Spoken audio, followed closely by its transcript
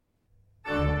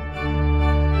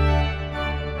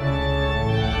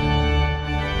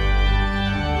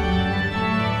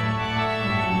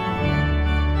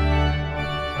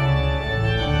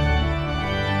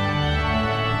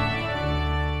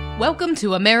Welcome to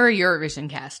Ameri Eurovision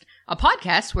Cast, a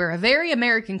podcast where a very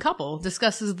American couple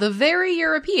discusses the very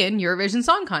European Eurovision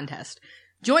Song Contest.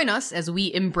 Join us as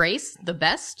we embrace the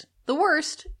best, the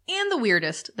worst, and the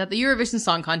weirdest that the Eurovision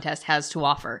Song Contest has to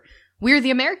offer. We're the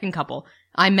American couple.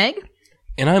 I'm Meg.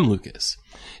 And I'm Lucas.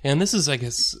 And this is, I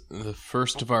guess, the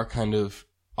first of our kind of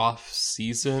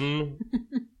off-season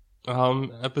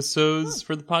episodes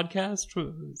for the podcast.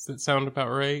 Does that sound about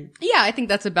right? Yeah, I think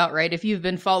that's about right. If you've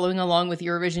been following along with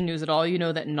Eurovision news at all, you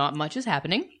know that not much is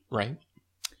happening. Right.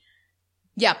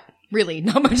 Yeah, really,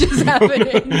 not much is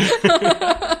happening.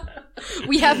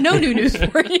 We have no new news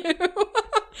for you.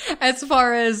 As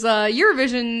far as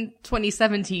Eurovision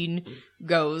 2017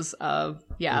 goes,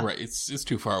 yeah. Right, it's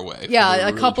too far away. Yeah,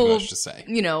 really a couple, too much to say.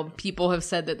 People have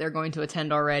said that they're going to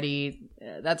attend already.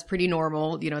 That's pretty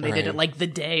normal. They did it like the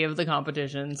day of the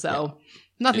competition, so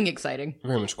nothing exciting.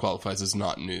 Very much qualifies as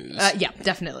not news. Yeah,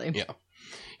 definitely. Yeah.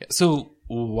 So,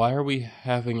 why are we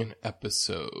having an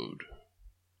episode?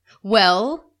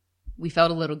 Well, we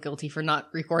felt a little guilty for not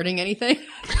recording anything.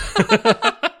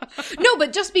 No,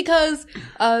 but just because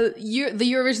the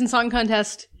Eurovision Song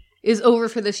Contest is over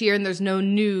for this year and there's no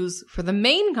news for the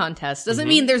main contest doesn't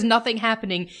mean there's nothing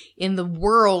happening in the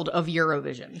world of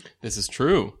Eurovision. This is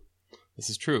true.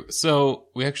 So,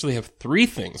 we actually have 3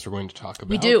 things we're going to talk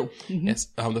about. We do. Yes.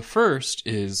 The first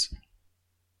is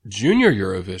Junior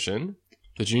Eurovision,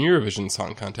 the Junior Eurovision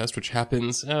Song Contest, which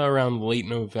happens around late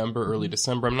November, early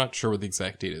December. I'm not sure what the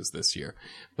exact date is this year,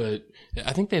 but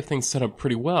I think they have things set up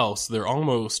pretty well, so they're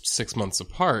almost 6 months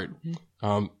apart.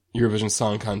 Eurovision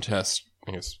Song Contest,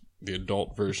 I guess the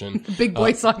adult version. Big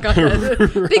Boy Song Contest.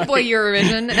 Right. Big Boy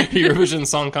Eurovision. Eurovision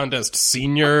Song Contest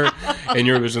Senior and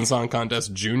Eurovision Song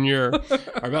Contest Junior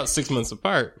are about 6 months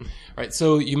apart. All right,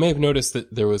 so you may have noticed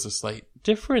that there was a slight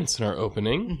difference in our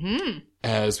opening.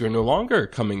 As we're no longer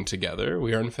coming together,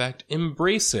 we are in fact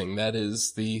embracing. That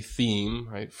is the theme,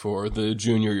 right, for the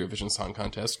Junior Eurovision Song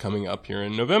Contest coming up here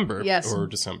in November. Yes. Or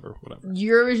December, whatever.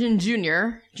 Eurovision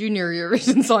Junior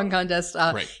Eurovision Song Contest.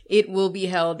 Right. It will be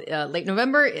held late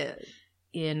November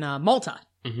in Malta.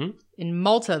 In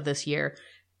Malta this year.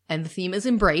 And the theme is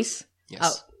Embrace.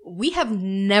 Yes. We have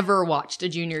never watched a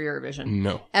Junior Eurovision.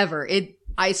 No. Ever.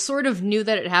 I sort of knew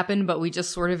that it happened, but we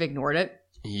just sort of ignored it.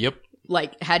 Yep. We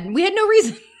had no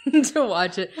reason to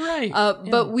watch it. Right.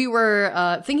 But we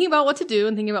were thinking about what to do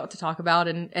and thinking about what to talk about,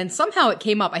 and somehow it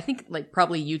came up. I think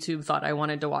probably YouTube thought I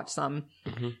wanted to watch some.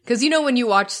 Because when you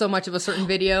watch so much of a certain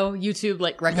video, YouTube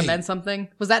recommends something.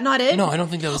 Was that not it? No, I don't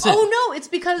think that was it. Oh no, it's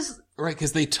because... Right,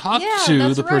 because they talked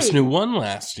to the person who won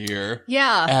last year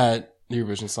at the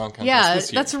Eurovision Song Contest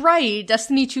this year. That's right.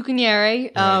 Destiny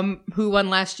Chukwunere, who won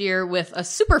last year with a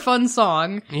super fun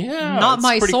song. Yeah. Not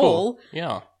My Soul. Cool.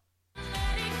 Yeah.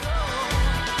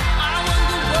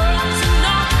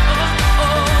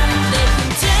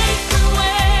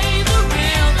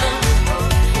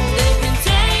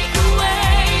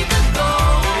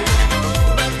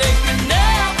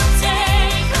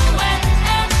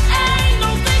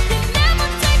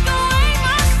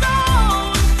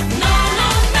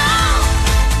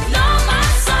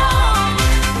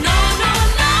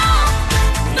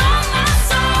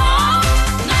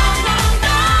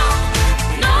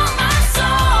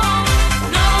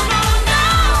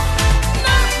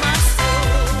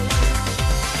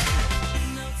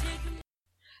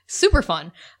 Super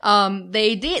fun.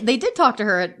 They did talk to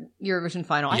her at Eurovision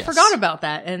Final. I forgot about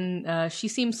that, and she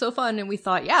seemed so fun, and we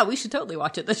thought, we should totally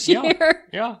watch it this year.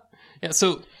 Yeah.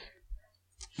 So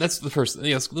that's the first.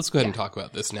 Yes, let's go ahead and talk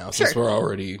about this now, since we're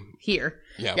already here.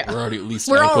 Yeah, we're already at least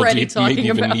we're ankle already deep, talking maybe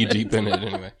even about knee it. deep in it.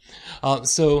 Anyway,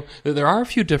 so there are a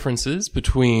few differences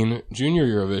between Junior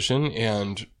Eurovision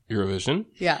and Eurovision.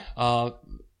 Yeah.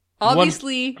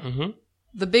 Obviously,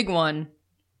 the big one,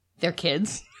 they're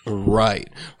kids. Right.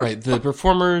 The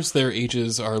performers, their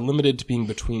ages are limited to being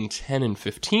between 10 and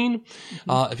 15.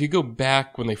 If you go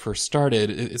back when they first started,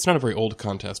 it's not a very old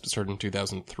contest. It started in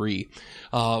 2003.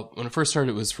 When it first started,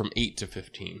 it was from 8 to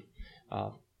 15.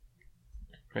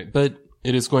 But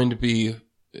it is going to be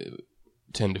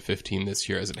 10 to 15 this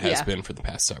year, as it has been for the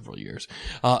past several years.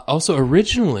 Also,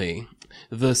 originally,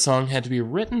 the song had to be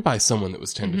written by someone that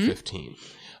was 10 to 15.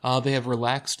 They have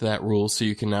relaxed that rule, so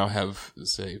you can now have,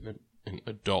 say, an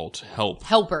adult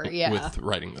helper with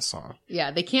writing the song. Yeah,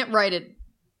 they can't write it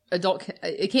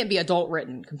it can't be adult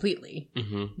written completely,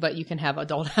 but you can have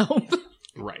adult help.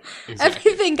 Right.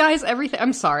 Exactly. Everything.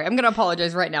 I'm sorry. I'm going to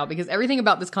apologize right now because everything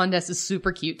about this contest is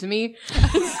super cute to me. So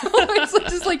it's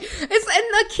just and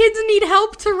the kids need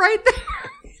help to write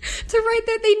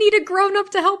that they need a grown up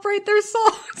to help write their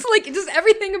songs. Just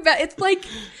everything about it's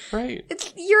right.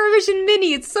 It's Eurovision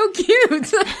Mini. It's so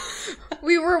cute.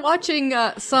 We were watching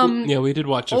some Yeah, we did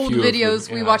watch a old few videos. of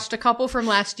them, We yeah. watched a couple from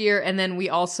last year, and then we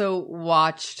also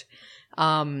watched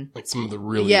like some of the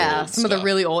really yeah, old some of the stuff.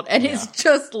 really old. And it's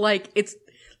just like, it's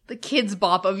the kids'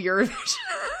 bop of Eurovision.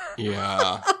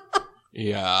 Yeah.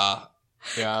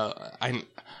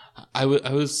 I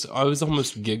was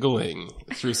almost giggling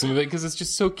through some of it because it's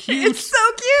just so cute. It's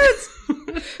so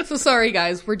cute! So sorry,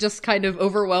 guys. We're just kind of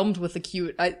overwhelmed with the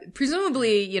cute.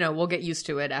 Presumably, we'll get used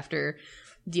to it after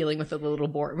dealing with it a little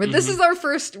more. But this is our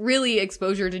first really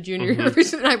exposure to Junior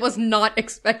Eurovision, and I was not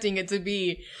expecting it to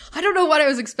be. I don't know what I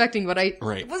was expecting, but I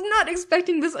was not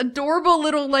expecting this adorable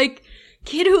little,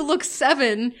 kid who looks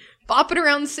 7 bopping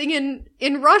around singing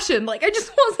in Russian. I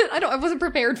just wasn't, I wasn't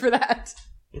prepared for that.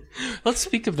 Let's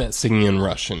speak of that singing in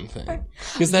Russian thing,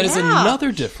 because that is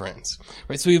another difference,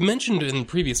 right? So we've mentioned in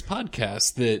previous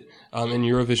podcasts that in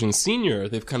Eurovision Senior,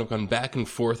 they've kind of gone back and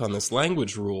forth on this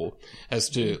language rule as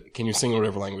to can you sing in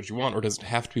whatever language you want, or does it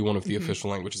have to be one of the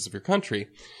official languages of your country?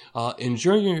 In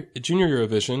Junior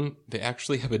Eurovision, they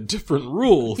actually have a different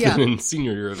rule than in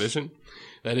Senior Eurovision.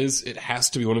 That is, it has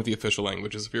to be one of the official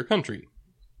languages of your country,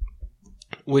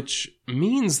 which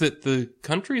means that the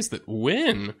countries that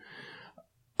win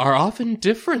are often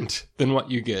different than what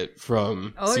you get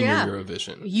from Senior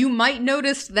Eurovision. You might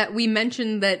notice that we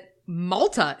mentioned that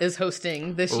Malta is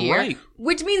hosting this year, Right.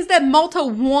 which means that Malta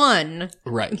won.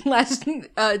 Right. Last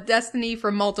Destiny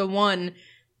from Malta won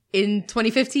in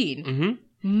 2015. Mm-hmm.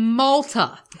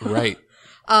 Malta. Right.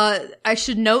 I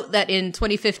should note that in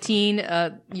 2015,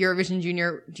 Eurovision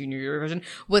Junior Eurovision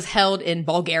was held in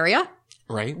Bulgaria,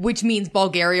 Right. which means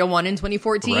Bulgaria won in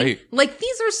 2014. Right.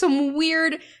 These are some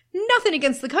weird, nothing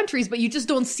against the countries, but you just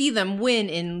don't see them win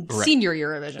in Senior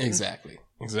Eurovision. Exactly.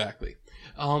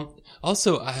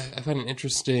 Also, I find it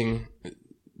interesting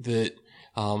that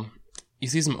you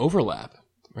see some overlap,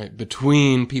 right,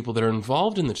 between people that are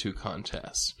involved in the two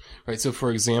contests, right? So,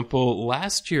 for example,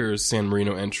 last year's San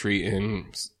Marino entry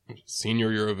in Senior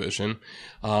Eurovision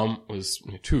was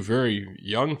two very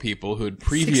young people who had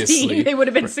previously 16. They would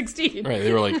have been 16. Right,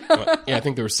 they were I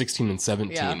think they were 16 and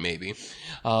 17 maybe.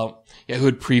 Who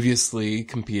had previously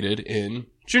competed in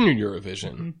Junior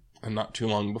Eurovision and not too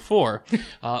long before.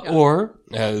 Or,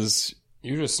 as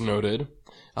you just noted,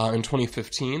 in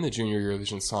 2015, the Junior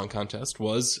Eurovision Song Contest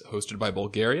was hosted by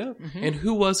Bulgaria. And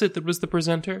who was it that was the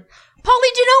presenter? Polly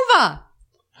Genova!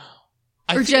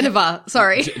 Or Geneva,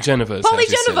 sorry. Geneva is Polly how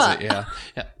she says Geneva. it,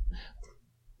 yeah.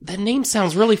 That name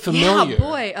sounds really familiar. Yeah,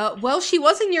 boy. Well, she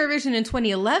was in Eurovision in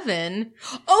 2011.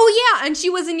 Oh, yeah, and she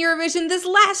was in Eurovision this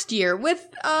last year with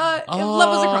Love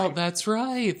Was a Crime.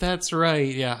 That's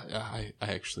right. Yeah, I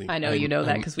actually... I know you know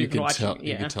that because we've been watching.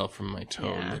 You could tell from my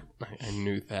tone that I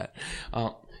knew that.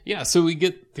 So we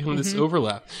get this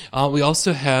overlap. We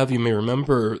also have, you may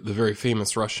remember, the very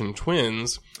famous Russian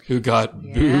twins who got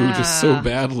booed so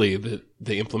badly that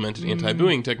they implemented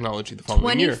anti-booing technology the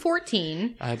following year.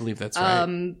 2014. I believe that's right.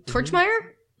 Torchmeyer?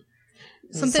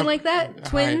 Something like that?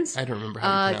 Twins? I don't remember how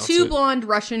to pronounce two it. blonde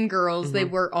Russian girls. They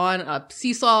were on a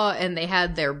seesaw and they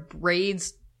had their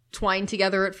braids twined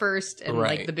together at first. And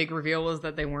the big reveal was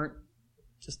that they weren't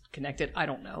just connected. I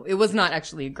don't know. It was not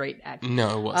actually a great act.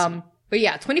 No, it wasn't. But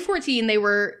yeah, 2014, they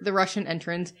were the Russian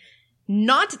entrants.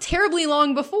 Not terribly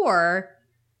long before,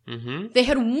 they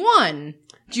had won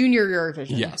Junior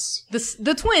Eurovision. Yes.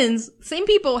 The twins, same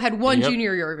people, had won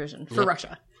Junior Eurovision for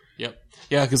Russia. Yep.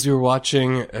 Yeah, because we were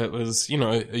watching, it was, a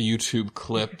YouTube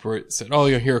clip where it said,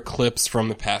 here are clips from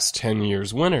the past 10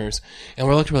 years winners. And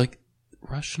we're like,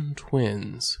 Russian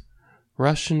twins.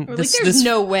 There's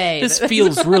no way. This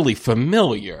feels really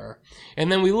familiar.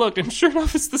 And then we looked, and sure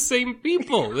enough, it's the same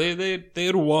people. They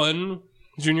had won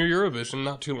Junior Eurovision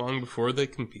not too long before they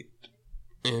competed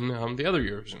in the other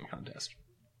Eurovision contest.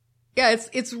 Yeah,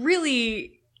 it's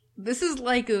really, this is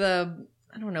like I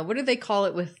don't know, what do they call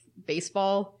it with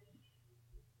baseball?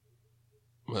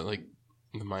 What, like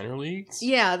the minor leagues?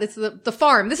 Yeah, this is the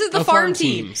farm. This is the farm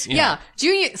team. Teams, yeah.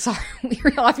 Junior, sorry,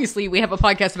 obviously we have a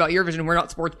podcast about Eurovision. We're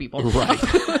not sports people. Right.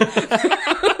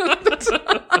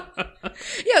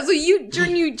 Yeah, so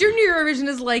Junior Eurovision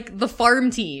is like the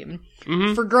farm team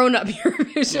for grown-up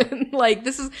Eurovision. Yeah.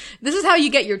 This is how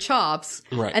you get your chops.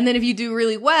 Right. And then if you do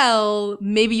really well,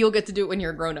 maybe you'll get to do it when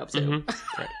you're a grown-up too.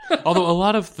 Right. Although a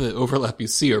lot of the overlap you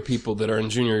see are people that are in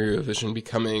Junior Eurovision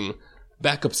becoming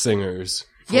backup singers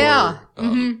for, I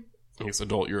guess,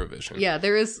 adult Eurovision. Yeah,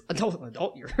 there is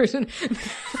adult Eurovision.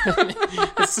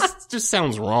 It's just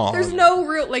sounds wrong. There's no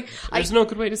real, like... There's no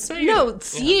good way to say No, it.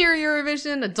 senior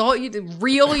Eurovision, adult,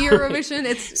 real Eurovision,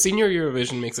 it's... Senior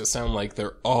Eurovision makes it sound like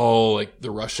they're all like the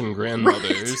Russian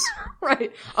grandmothers.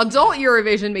 Right. Adult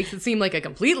Eurovision makes it seem like a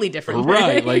completely different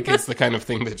Right, thing. like it's the kind of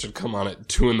thing that should come on at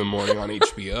 2 a.m. on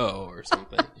HBO or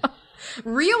something.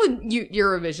 Real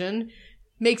Eurovision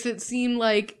makes it seem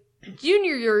like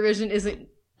junior Eurovision isn't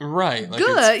Right. Like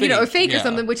good, it's you know, or fake, fake or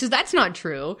something, which is, that's not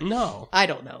true. No. I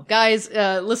don't know. Guys,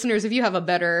 listeners, if you have a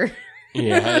better,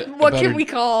 Yeah. what can we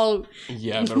call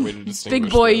Yeah, a better way to distinguish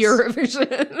big boy this.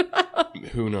 Eurovision?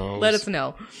 Who knows? Let us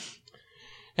know.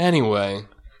 Anyway.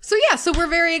 So yeah, so we're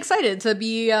very excited to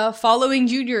be following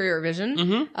Junior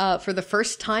Eurovision for the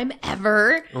first time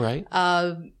ever. Right.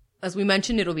 As we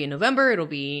mentioned, it'll be in November. It'll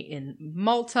be in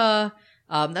Malta.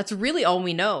 That's really all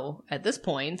we know at this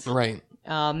point. Right.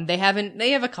 They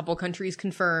have a couple countries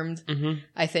confirmed,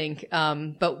 I think.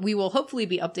 But we will hopefully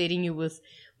be updating you with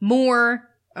more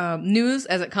news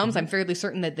as it comes. I'm fairly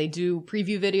certain that they do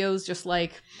preview videos just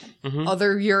like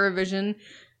other Eurovision,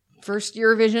 first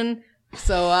Eurovision.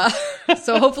 So,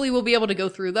 so hopefully we'll be able to go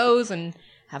through those and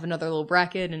have another little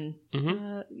bracket. And,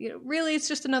 you know, really it's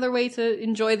just another way to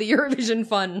enjoy the Eurovision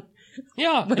fun.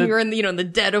 Yeah. When you're in the, you know, in the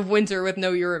dead of winter with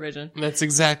no Eurovision. That's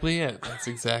exactly it. That's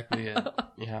exactly it.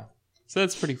 Yeah. So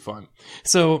that's pretty fun.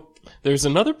 So there's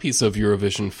another piece of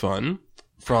Eurovision fun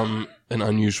from an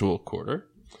unusual quarter.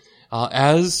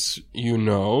 As you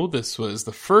know, this was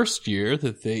the first year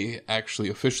that they actually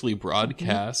officially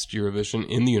broadcast Eurovision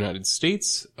in the United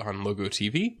States on Logo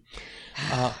TV.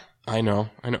 I know.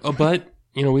 But,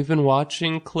 you know, we've been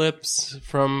watching clips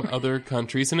from other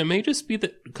countries, and it may just be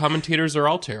that commentators are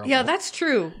all terrible. Yeah, that's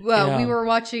true. Well, Yeah. we were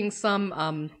watching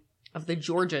some of the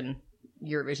Georgian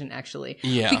Eurovision, actually.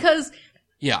 Yeah.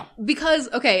 Because,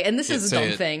 okay, and this is a say dumb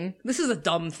it. thing. This is a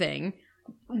dumb thing.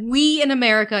 We in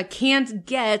America can't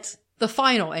get the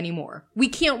final anymore. We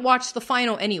can't watch the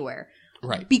final anywhere.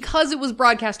 Right. Because it was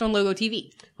broadcast on Logo TV.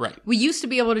 Right. We used to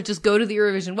be able to just go to the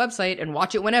Eurovision website and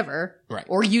watch it whenever. Right.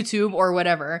 Or YouTube or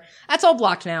whatever. That's all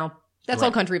blocked now. That's all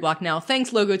Right. country blocked now.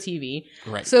 Thanks, Logo TV.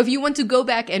 Right. So if you want to go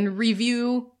back and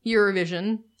review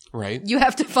Eurovision, Right. you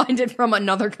have to find it from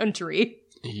another country.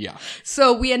 Yeah.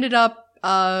 So we ended up,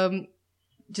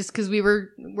 just because we were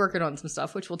working on some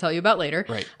stuff, which we'll tell you about later.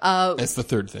 Right. That's the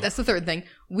third thing. That's the third thing.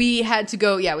 We had to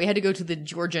go to the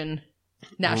Georgian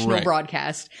national Right.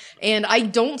 broadcast. And I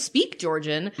don't speak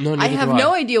Georgian. No, I neither have do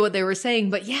no I. idea what they were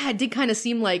saying, but yeah, it did kind of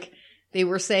seem like they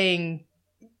were saying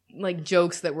like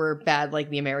jokes that were bad, like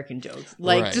the American jokes.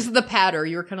 Like Right. just the patter.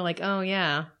 You were kind of like, oh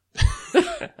yeah.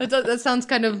 that sounds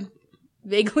kind of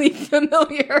vaguely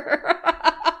familiar.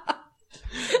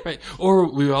 Right. Or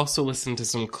we also listened to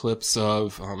some clips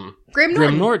of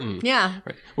Graham Norton. Yeah.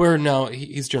 Right. Where now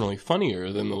he's generally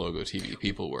funnier than the Logo TV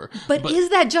people were. But is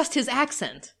that just his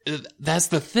accent? That's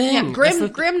the thing. Yeah, That's the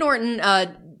Graham Norton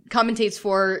commentates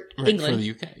for right, England. for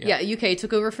the UK. Yeah, UK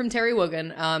took over from Terry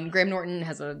Wogan. Graham Norton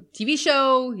has a TV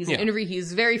show. He's an interview.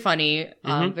 He's very funny,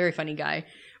 very funny guy.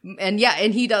 And yeah,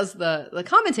 and he does the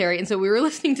commentary. And so we were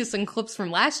listening to some clips from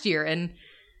last year, and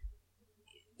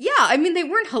yeah, I mean they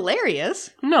weren't hilarious.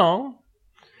 No,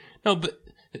 but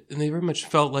they very much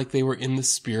felt like they were in the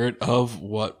spirit of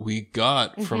what we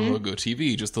got from Logo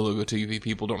TV. Just the Logo TV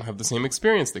people don't have the same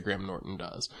experience that Graham Norton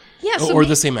does. Yeah, so or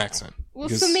the same accent. Well,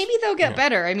 Because- so maybe they'll get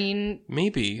better. I mean,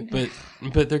 Maybe,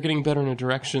 but they're getting better in a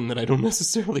direction that I don't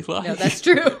necessarily like. no, that's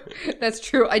true. That's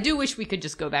true. I do wish we could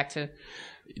just go back to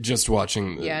Just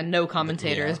watching the... no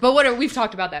commentators. Yeah. But whatever, we've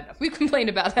talked about that enough. We've complained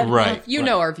about that Right, enough. You right.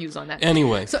 know our views on that.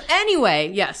 Anyway. So anyway,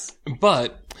 yes.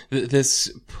 But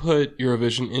this put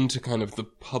Eurovision into kind of the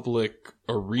public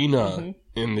arena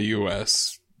in the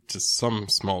U.S. to some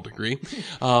small degree.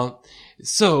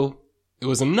 So it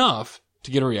was enough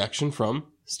to get a reaction from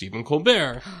Stephen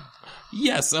Colbert.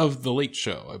 Yes, of The Late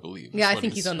Show, I believe. Yeah, is I what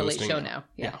think he's on The Late hosting Show now.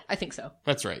 Yeah, Yeah. I think so.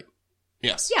 That's right.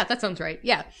 Yes. Yeah, that sounds right.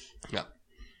 Yeah, Yeah.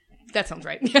 that sounds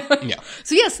right. Yeah.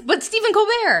 So yes, but Stephen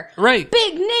Colbert. Right.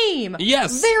 Big name.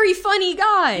 Yes. Very funny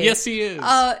guy. Yes, he is.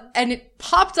 And it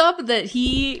popped up that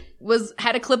he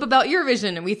had a clip about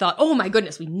Eurovision, and we thought, oh my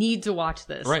goodness, we need to watch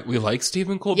this. Right. We like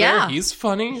Stephen Colbert. Yeah. He's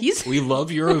funny. He's- We love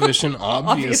Eurovision,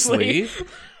 obviously.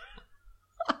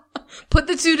 Put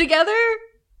the two together,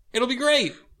 It'll be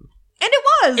great. and it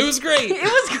was. It was great. It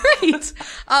was great.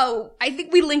 I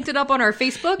think we linked it up on our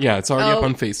Facebook. Yeah, it's already up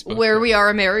on Facebook. Where we are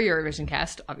a Merry Eurovision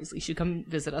cast. Obviously, you should come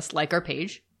visit us, like our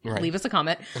page, Right. leave us a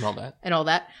comment, And all that. and all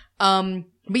that.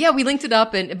 But yeah, we linked it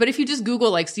up, but if you just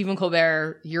Google like Stephen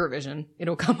Colbert Eurovision,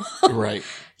 it'll come up. Right.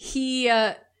 He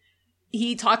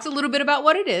talks a little bit about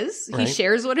what it is. Right. He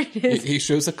shares what it is. He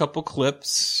shows a couple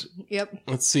clips. Yep.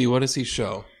 Let's see. What does he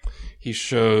show? He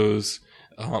shows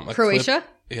a Croatia?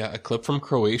 A clip from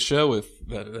Croatia with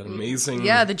that amazing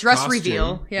the dress costume.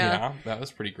 reveal. Yeah, that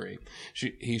was pretty great.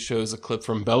 He shows a clip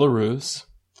from Belarus.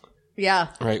 Yeah.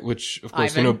 Right, which of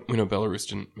course Ivan. we know Belarus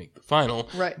didn't make the final.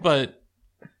 Right. But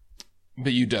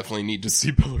you definitely need to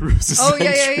see Belarus. Oh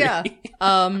yeah.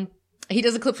 He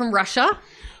does a clip from Russia.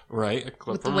 Right, a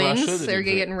clip With from the wings. Russia. They're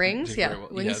getting rings. Yeah, well.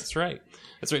 wings. Yeah, that's right.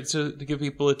 That's right. So to give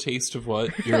people a taste of what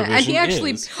Eurovision And he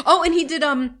actually, is. and he did,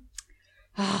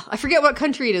 I forget what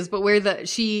country it is, but where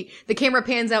the camera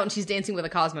pans out and she's dancing with a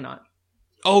cosmonaut.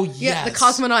 Oh, yes. Yeah, the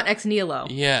cosmonaut ex nihilo.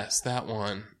 Yes, that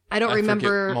one. I don't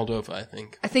remember. Forget Moldova, I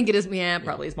think. I think it is,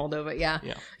 probably is Moldova, yeah.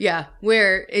 Yeah. Yeah,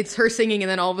 where it's her singing and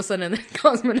then all of a sudden the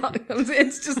cosmonaut comes in.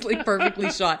 It's just like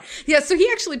perfectly shot. Yeah, so he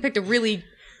actually picked a really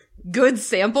good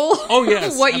sample Oh,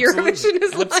 yes. of what absolutely. Eurovision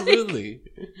is Absolutely.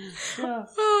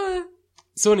 like.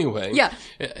 So anyway, Yeah.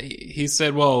 he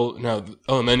said, well, no,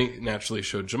 and then he naturally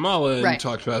showed Jamala and Right.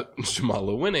 talked about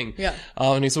Jamala winning. Yeah.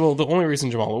 And he said, well, the only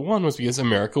reason Jamala won was because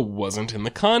America wasn't in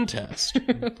the contest.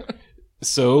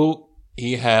 So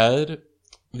he had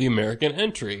the American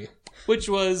entry, which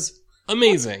was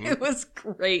amazing. It was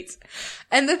great.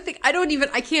 And the thing, I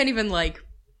can't even like,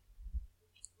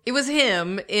 it was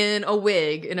him in a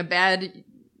wig, in a bad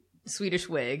Swedish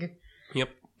wig. Yep.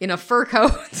 In a fur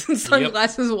coat and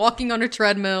sunglasses, walking on a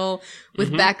treadmill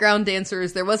with background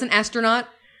dancers. There was an astronaut,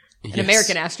 an Yes.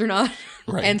 American astronaut,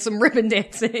 Right. and some ribbon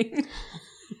dancing.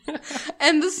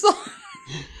 And the song,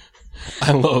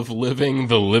 I love living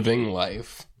the living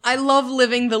life. I love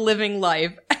living the living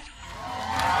life.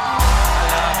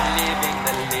 Living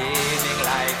the living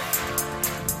life.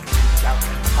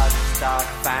 Just a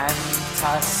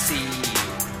fantasy.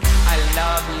 I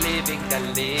love living the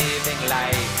living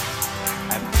life.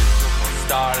 A beautiful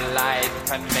starlight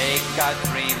can make our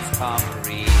dreams come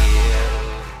real.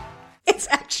 It's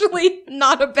actually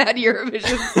not a bad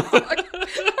Eurovision song.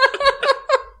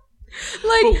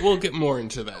 But we'll get more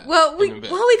into that. We in a bit.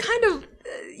 kind of,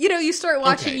 you start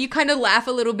watching, Okay. you kind of laugh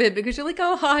a little bit because you're like,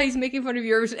 oh, hi, he's making fun of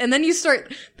Eurovision. And then you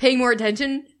start paying more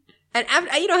attention. And,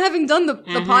 having done the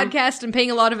podcast and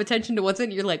paying a lot of attention to what's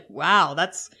in it, you're like, wow,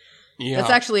 that's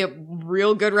actually a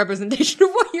real good representation of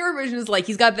what Eurovision is like.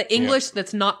 He's got the English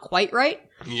that's not quite right.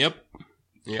 Yep.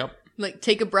 Like,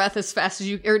 take a breath as fast as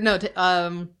you, or no,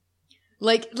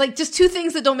 like just two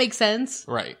things that don't make sense,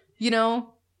 Right.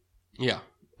 Yeah.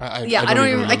 I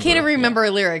I can't even remember a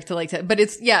lyric to but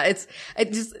it's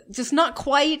just not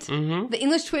quite, the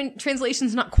English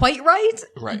translation's not quite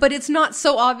right, but it's not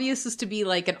so obvious as to be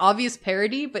like an obvious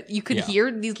parody, but you could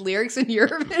hear these lyrics in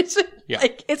Eurovision. Yeah.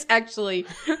 Like, it's actually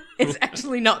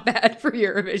not bad for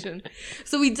Eurovision.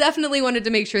 So we definitely wanted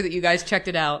to make sure that you guys checked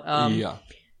it out.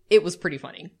 It was pretty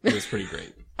funny. It was pretty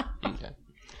great. Okay.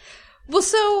 Well,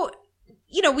 so,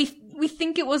 we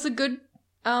think it was a good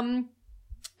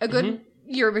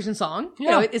Eurovision song.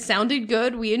 Yeah. It sounded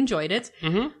good. We enjoyed it.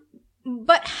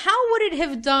 But how would it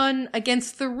have done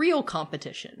against the real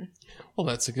competition? Well,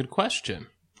 that's a good question.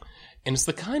 And it's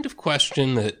the kind of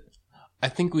question that I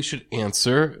think we should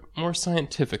answer more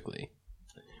scientifically.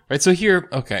 Right, so here,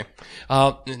 okay.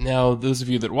 Now, those of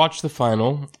you that watch the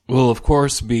final will, of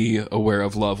course, be aware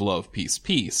of Love, Love, Peace,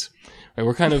 Peace. Right,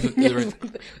 we're kind of...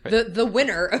 The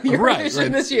winner of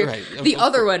Eurovision this year. Right. The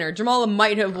other winner. Jamala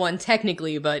might have won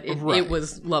technically, but it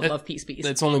was Love, Love, Peace, Peace.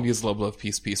 That's only because Love, Love,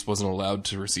 Peace, Peace wasn't allowed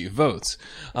to receive votes.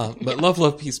 But Love,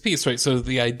 Love, Peace, Peace, right? So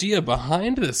the idea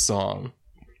behind this song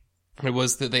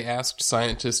was that they asked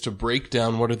scientists to break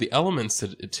down what are the elements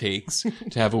that it takes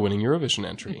to have a winning Eurovision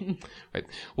entry. Right.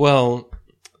 Well,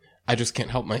 I just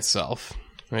can't help myself.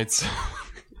 Right.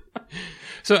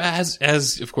 So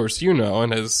as of course you know,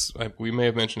 and as we may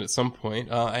have mentioned at some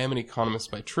point, I am an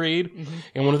economist by trade,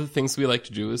 and one of the things we like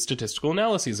to do is statistical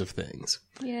analyses of things.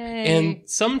 Yay. And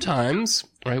sometimes,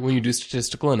 right, when you do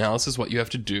statistical analysis, what you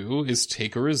have to do is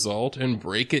take a result and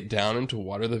break it down into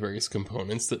what are the various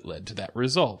components that led to that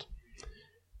result.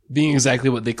 Being exactly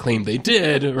what they claimed they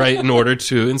did, right, in order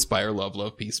to inspire Love,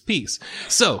 Love, Peace, Peace.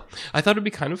 So, I thought it'd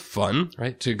be kind of fun,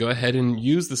 right, to go ahead and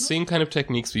use the same kind of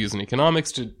techniques we use in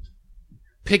economics to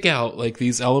pick out, like,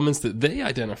 these elements that they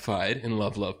identified in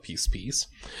Love, Love, Peace, Peace,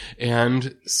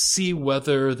 and see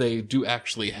whether they do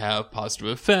actually have positive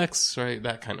effects, right,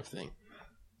 that kind of thing.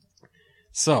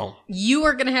 So. You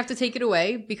are going to have to take it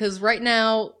away, because right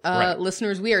now, Right.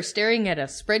 listeners, we are staring at a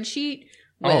spreadsheet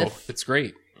with It's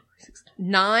great.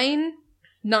 nine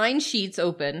sheets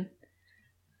open.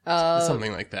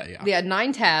 Something like that, yeah. They had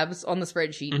 9 tabs on the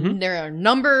spreadsheet. Mm-hmm. There are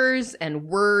numbers and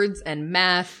words and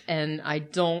math, and I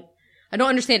don't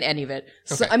understand any of it.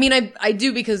 So, Okay. I mean, I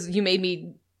do because you made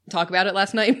me talk about it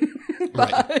last night.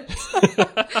 But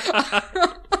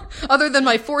Other than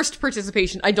my forced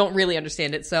participation, I don't really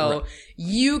understand it, so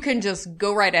you can just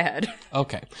go right ahead.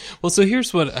 Okay. Well, so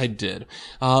here's what I did.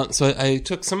 So I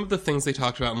took some of the things they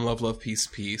talked about in Love, Love, Peace,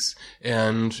 Peace,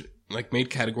 and like made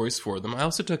categories for them. I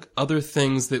also took other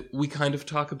things that we kind of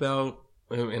talk about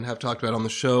and have talked about on the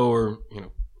show, or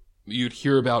you'd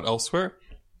hear about elsewhere.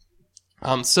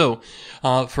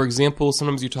 For example,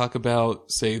 sometimes you talk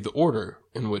about, say, the order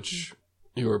in which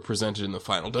you were presented in the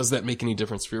final. Does that make any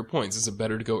difference for your points? Is it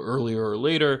better to go earlier or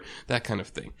later? That kind of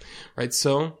thing, right?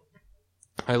 So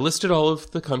I listed all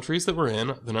of the countries that were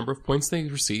in, the number of points they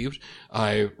received.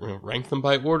 I ranked them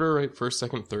by order, right? First,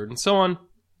 second, third, and so on.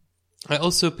 I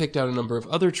also picked out a number of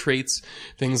other traits,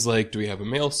 things like, do we have a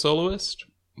male soloist?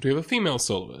 Do we have a female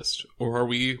soloist? Or are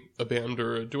we a band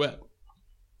or a duet?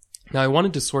 Now, I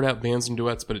wanted to sort out bands and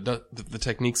duets, but the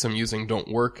techniques I'm using don't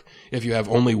work if you have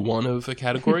only one of a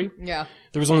category. Yeah.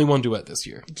 There was only one duet this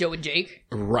year. Joe and Jake.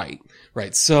 Right.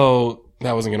 So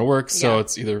that wasn't going to work. So Yeah.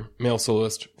 it's either male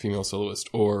soloist, female soloist,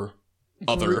 or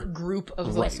other. Group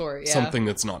of the sort, yeah. Something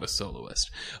that's not a soloist.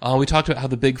 We talked about how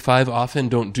the big five often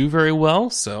don't do very well.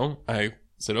 So I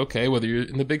said, okay, whether you're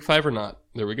in the big five or not,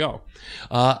 there we go.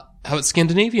 How about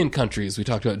Scandinavian countries? We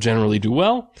talked about generally do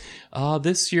well.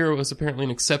 This year was apparently an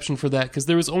exception for that because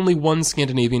there was only one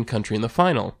Scandinavian country in the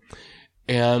final.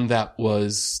 And that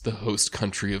was the host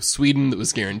country of Sweden that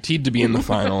was guaranteed to be in the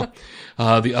final.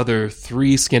 The other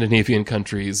three Scandinavian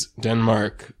countries,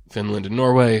 Denmark, Finland, and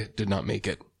Norway, did not make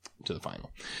it to the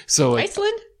final. So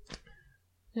Iceland?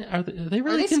 are they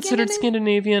really they considered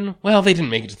Scandinavian? Well, they didn't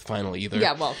make it to the final either.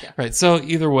 Yeah, well, yeah. Right. So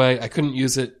either way, I couldn't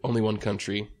use it. Only one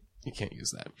country. You can't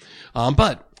use that.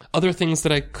 But other things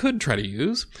that I could try to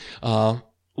use,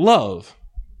 love.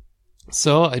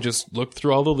 So I just looked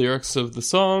through all the lyrics of the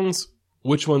songs.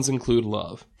 Which ones include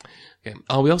love? Okay.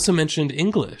 We also mentioned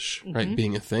English, right,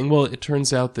 being a thing. Well, it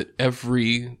turns out that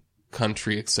every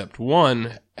country except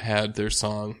one had their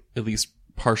song at least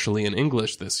partially in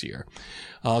English this year.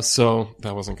 So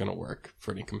that wasn't going to work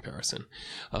for any comparison.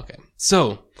 Okay.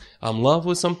 So, love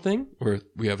was something where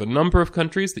we have a number of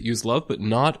countries that use love, but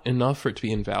not enough for it to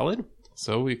be invalid.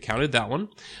 So we counted that one.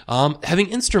 Having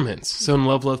instruments. So in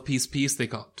Love, Love, Peace, Peace, they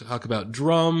talk about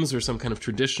drums or some kind of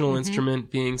traditional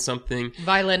instrument being something.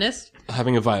 Violinist.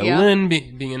 Having a violin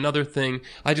being another thing.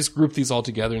 I just grouped these all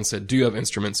together and said, do you have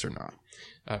instruments or not?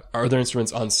 Are there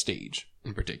instruments on stage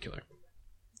in particular?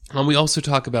 We also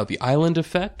talk about the island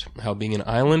effect, how being an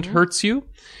island hurts you.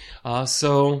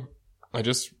 So I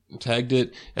just tagged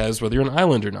it as whether you're an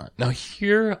island or not. Now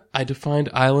here I defined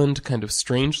island kind of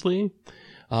strangely.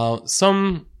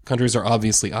 Some countries are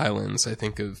obviously islands. I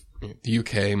think of the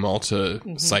UK, Malta,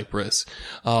 Cyprus.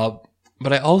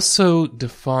 But I also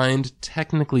defined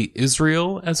technically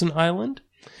Israel as an island.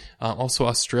 Also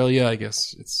Australia, I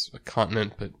guess it's a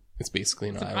continent, but it's basically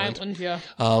an island. Yeah.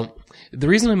 The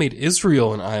reason I made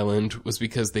Israel an island was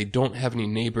because they don't have any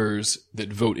neighbors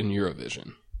that vote in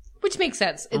Eurovision. Which makes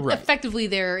sense. Right. Effectively,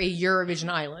 they're a Eurovision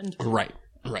island.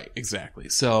 Right, exactly.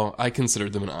 So I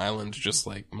considered them an island just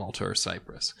like Malta or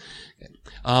Cyprus.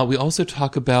 Okay. We also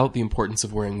talk about the importance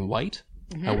of wearing white,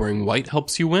 how wearing white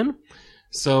helps you win.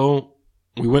 So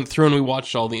we went through and we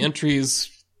watched all the entries.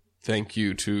 Thank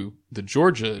you to the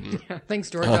Georgian Thanks,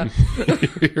 Georgia.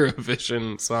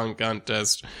 Eurovision Song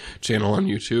Contest channel on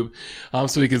YouTube.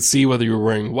 So we could see whether you were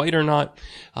wearing white or not.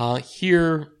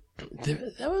 Here,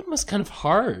 that one was kind of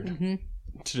hard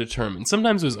to determine.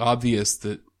 Sometimes it was obvious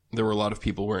that there were a lot of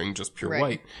people wearing just pure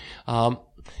white.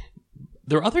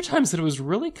 There were other times that it was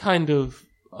really kind of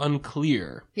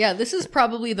unclear. Yeah, this is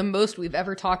probably the most we've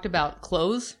ever talked about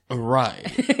clothes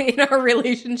Right. in our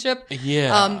relationship.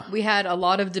 Yeah. We had a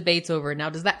lot of debates over it. Now,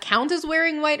 does that count as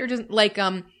wearing white, or does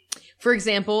for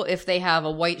example, if they have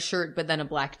a white shirt but then a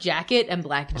black jacket and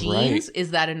black jeans,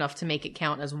 is that enough to make it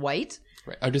count as white?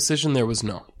 Right. Our decision there was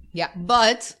no. Yeah,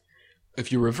 but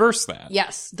If you reverse that.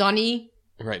 yes, Donnie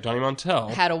Right. Donnie Montel.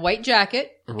 had a white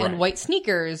jacket Right. and white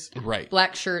sneakers, Right.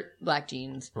 black shirt, black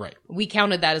jeans. Right. We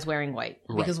counted that as wearing white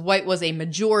Right. because white was a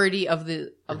majority of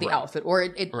the Right. outfit, or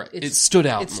it Right. It stood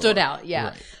out. It stood more. out,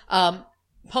 yeah. Right.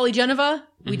 Polygenova,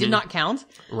 we did not count.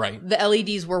 Right. The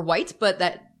LEDs were white, but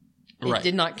that it Right.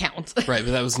 did not count. Right.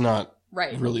 But that was not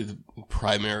Right. really the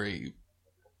primary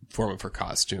form of her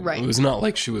costume. Right. It was not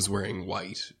like she was wearing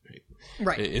white.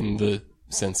 Right. In the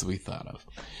sense that we thought of.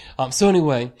 So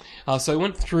anyway, so I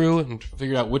went through and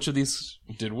figured out which of these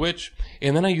did which,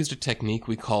 and then I used a technique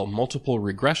we call multiple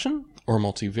regression or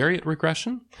multivariate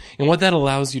regression. And what that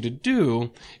allows you to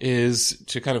do is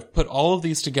to kind of put all of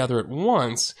these together at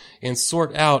once and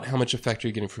sort out how much effect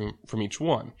you're getting from each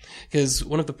one. Because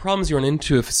one of the problems you run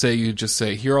into if, say, you just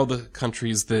say, here are all the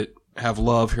countries that have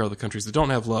love, here are the countries that don't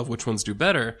have love, which ones do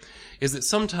better, is that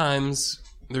sometimes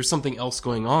there's something else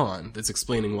going on that's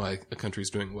explaining why a country's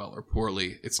doing well or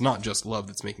poorly. It's not just love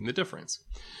that's making the difference,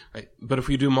 right? But if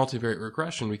we do multivariate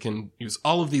regression, we can use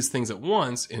all of these things at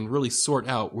once and really sort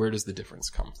out where does the difference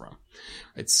come from,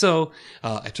 right? So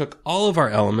I took all of our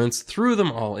elements, threw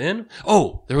them all in.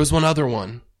 Oh, there was one other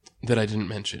one that I didn't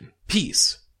mention.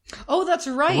 Peace. Oh, that's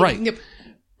right. Right. Yep.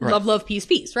 Right. Love, love, peace,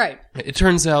 peace. Right. It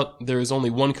turns out there is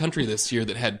only one country this year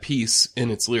that had peace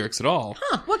in its lyrics at all.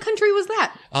 Huh. What country was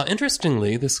that?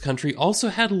 Interestingly, this country also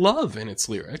had love in its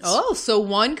lyrics. Oh, so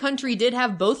one country did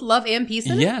have both love and peace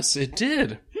in it? Yes, it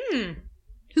did.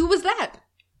 Who was that?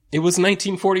 It was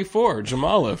 1944,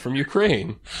 Jamala from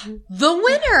Ukraine. The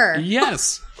winner!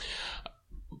 Yes.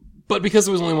 But because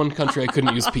it was only one country, I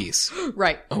couldn't use peace.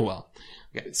 Right. Oh well.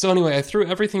 Okay, so anyway, I threw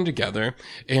everything together,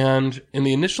 and in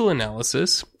the initial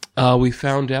analysis, we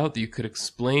found out that you could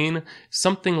explain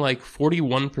something like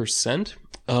 41%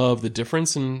 of the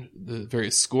difference in the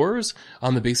various scores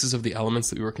on the basis of the elements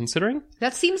that we were considering.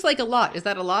 That seems like a lot. Is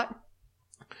that a lot?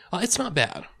 It's not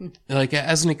bad. Like,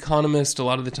 as an economist, a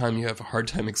lot of the time you have a hard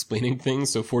time explaining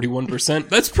things, so 41%,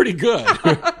 that's pretty good.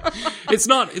 It's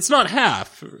not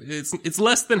half. It's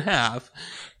less than half.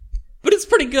 But it's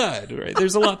pretty good, right?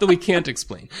 There's a lot that we can't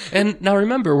explain. And now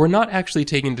remember, we're not actually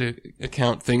taking into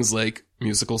account things like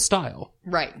musical style.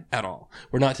 Right. At all.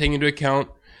 We're not taking into account,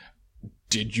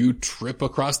 did you trip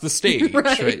across the stage?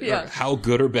 Right? Yeah. Or how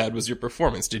good or bad was your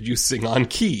performance? Did you sing on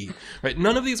key? Right?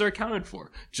 None of these are accounted for.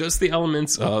 Just the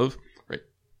elements of, right,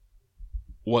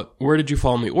 where did you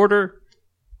fall in the order?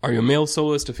 Are you a male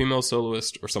soloist, a female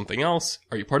soloist, or something else?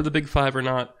 Are you part of the big five or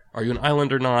not? Are you an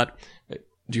island or not? Right?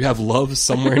 Do you have love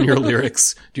somewhere in your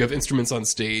lyrics? Do you have instruments on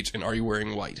stage? And are you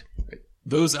wearing white? Right?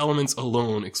 Those elements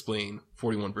alone explain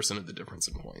 41% of the difference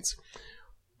in points,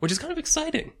 which is kind of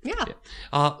exciting. Yeah.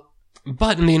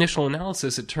 But in the initial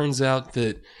analysis, it turns out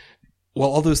that while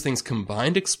all those things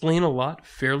combined explain a lot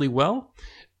fairly well,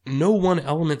 no one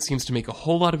element seems to make a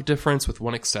whole lot of difference with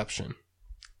one exception,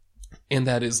 and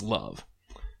that is love.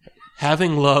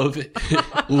 Having love,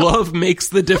 love makes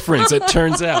the difference, it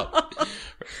turns out.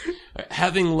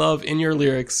 Having love in your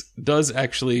lyrics does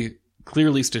actually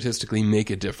clearly statistically make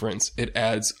a difference. It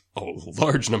adds a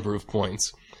large number of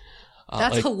points.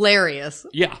 That's hilarious.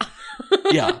 Yeah.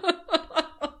 Yeah.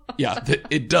 Yeah.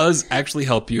 It does actually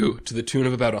help you to the tune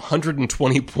of about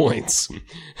 120 points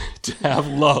to have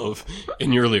love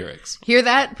in your lyrics. Hear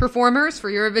that, performers,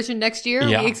 for Eurovision next year?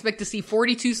 Yeah. We expect to see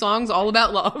 42 songs all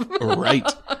about love.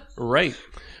 Right.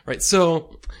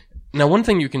 So now one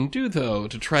thing you can do, though,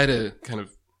 to try to kind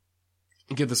of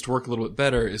get this to work a little bit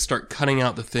better is start cutting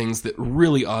out the things that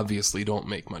really obviously don't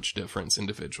make much difference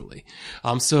individually.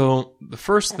 So the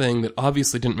first thing that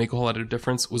obviously didn't make a whole lot of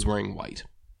difference was wearing white.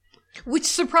 Which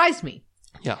surprised me.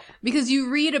 Yeah. Because you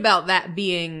read about that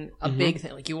being a big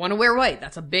thing. Like, you want to wear white.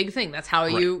 That's a big thing. That's how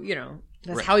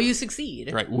that's how you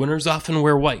succeed. Right. Winners often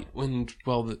wear white.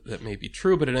 That may be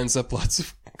true, but it ends up lots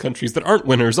of countries that aren't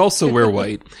winners also wear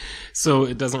white. So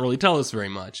it doesn't really tell us very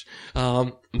much.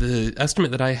 The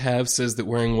estimate that I have says that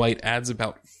wearing white adds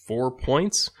about 4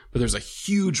 points, but there's a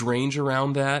huge range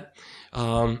around that.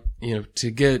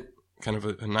 To get kind of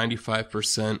a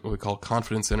 95%, what we call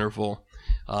confidence interval,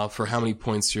 for how many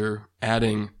points you're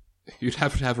adding, you'd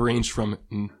have to have a range from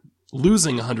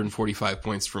losing 145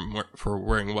 points for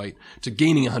wearing white to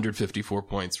gaining 154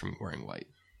 points from wearing white.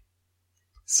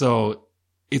 So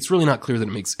it's really not clear that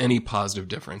it makes any positive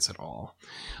difference at all.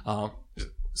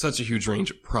 Such a huge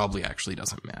range probably actually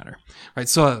doesn't matter. Right,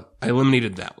 so I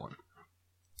eliminated that one.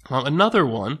 Another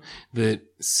one that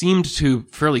seemed to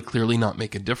fairly clearly not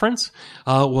make a difference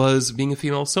was being a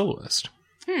female soloist.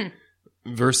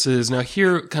 Versus, now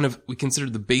here, kind of, we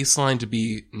considered the baseline to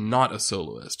be not a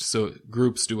soloist. So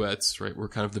groups, duets, right, were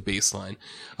kind of the baseline.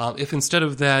 If instead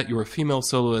of that, you were a female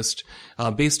soloist,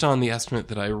 based on the estimate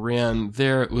that I ran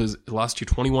there, it lost you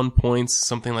 21 points,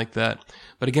 something like that.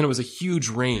 But again, it was a huge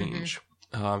range,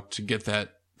 to get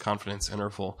that confidence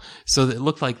interval. So that it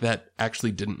looked like that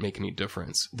actually didn't make any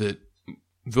difference. That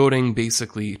voting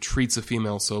basically treats a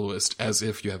female soloist as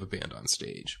if you have a band on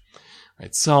stage.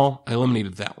 Right, so I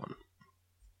eliminated that one.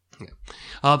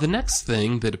 The next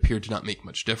thing that appeared to not make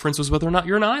much difference was whether or not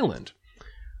you're an island.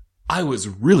 I was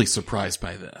really surprised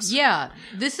by this. Yeah,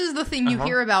 this is the thing you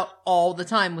hear about all the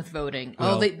time with voting.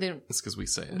 Well, they it's because we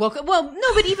say it. well,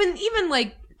 no, but even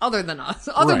like other than us,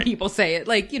 other people say it.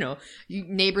 Like,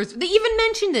 neighbors. They even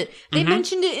mentioned it. They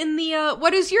mentioned it in the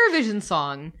what is Eurovision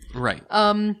song? Right.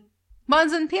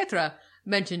 Mons and Pietra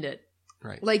mentioned it.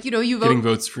 Right. Like, you vote. Getting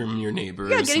votes from your neighbors.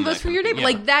 Yeah, getting votes from your neighbor. Yeah.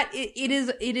 Like that. It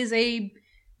is a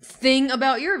thing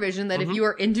about Eurovision that if you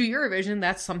are into Eurovision,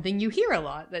 that's something you hear a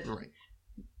lot. That Right.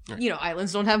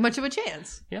 islands don't have much of a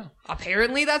chance. Yeah.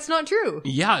 Apparently, that's not true.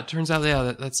 Yeah, it turns out,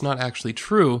 that's not actually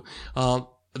true.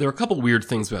 There are a couple weird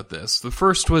things about this. The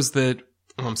first was that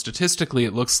statistically,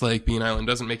 it looks like being an island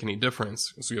doesn't make any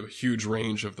difference, so you have a huge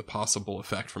range of the possible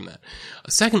effect from that.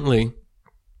 Secondly,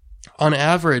 on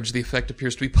average, the effect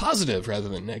appears to be positive rather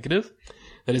than negative.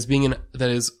 That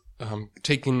is,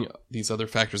 taking these other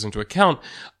factors into account,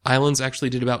 islands actually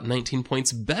did about 19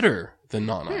 points better than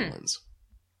non-islands,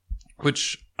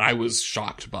 which I was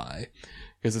shocked by,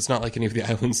 because it's not like any of the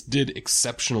islands did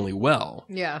exceptionally well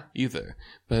Yeah. either.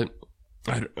 But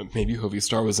maybe Hovey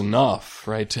Star was enough,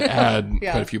 right, to add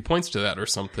Yeah. quite a few points to that or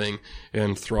something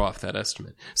and throw off that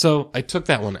estimate. So I took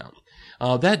that one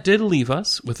out. That did leave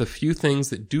us with a few things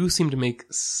that do seem to make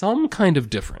some kind of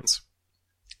difference.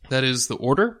 That is, the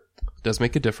order does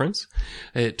make a difference.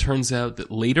 It turns out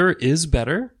that later is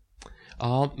better,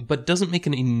 but doesn't make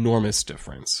an enormous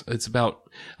difference. It's about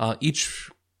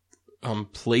each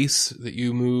place that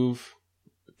you move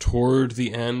toward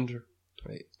the end,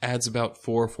 right, adds about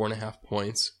 4.5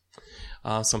 points,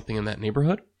 something in that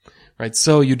neighborhood, right?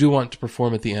 So you do want to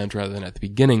perform at the end rather than at the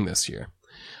beginning this year.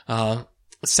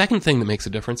 The second thing that makes a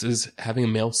difference is having a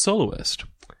male soloist,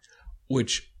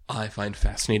 which I find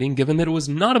fascinating, given that it was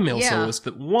not a male soloist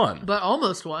that won. But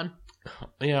almost one.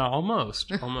 Yeah,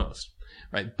 almost.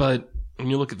 Right, but when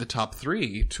you look at the top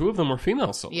three, 2 of them were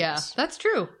female soloists. Yeah, that's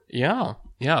true. Yeah,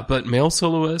 but male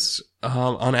soloists,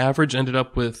 on average, ended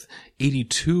up with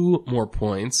 82 more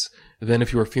points than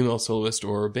if you were a female soloist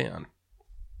or a band.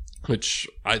 Which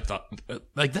I thought,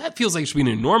 that feels like it should be an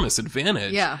enormous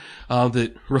advantage. Yeah.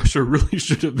 That Russia really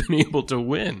should have been able to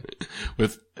win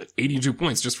with 82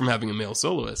 points just from having a male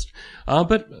soloist.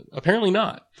 But apparently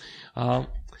not.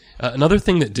 Another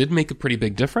thing that did make a pretty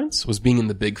big difference was being in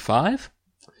the Big Five.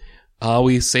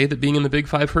 We say that being in the Big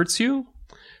Five hurts you,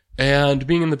 and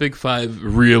being in the Big Five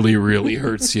really, really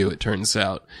hurts you, it turns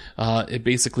out. It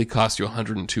basically costs you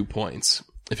 102 points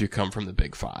if you come from the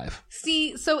Big Five.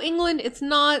 See, so England, it's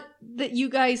not that you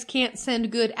guys can't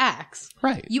send good acts.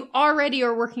 Right. You already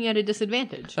are working at a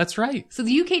disadvantage. That's right. So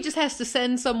the UK just has to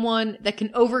send someone that can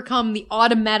overcome the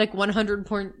automatic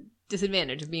 100-point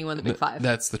disadvantage of being one of the Big Five.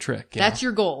 That's the trick. Yeah. That's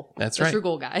your goal. That's That's right. your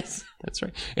goal, guys. That's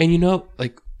right. And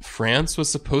France was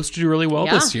supposed to do really well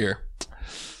Yeah. this year.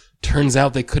 Turns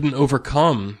out they couldn't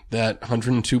overcome that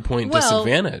 102-point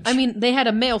disadvantage. I mean, they had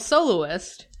a male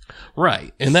soloist.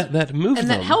 Right. And that moved And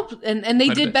them. that helped, and they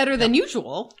quite a did bit. better than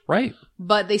usual, Right.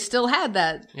 but they still had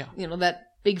that, Yeah. that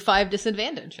Big Five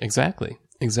disadvantage. Exactly.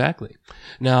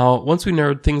 Now, once we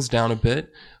narrowed things down a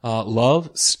bit, love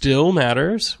still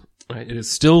matters. Right? It is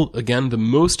still, again, the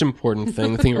most important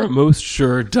thing, the thing we're most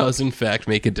sure does, in fact,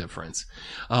 make a difference.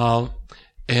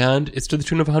 And it's to the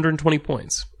tune of 120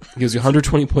 points. It gives you a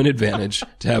 120-point advantage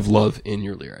to have love in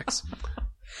your lyrics.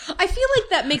 I feel like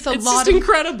that makes It's just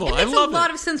incredible. It I makes love a lot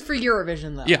it. of sense for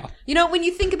Eurovision, though. Yeah. When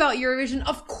you think about Eurovision,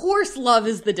 of course love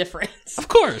is the difference. Of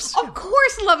course. Of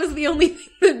course love is the only thing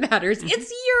that matters.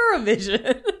 It's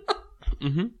Eurovision.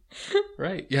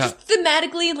 Right. Yeah.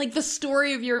 Thematically and the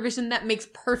story of Eurovision, that makes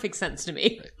perfect sense to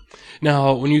me.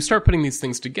 Now, when you start putting these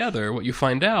things together, what you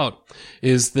find out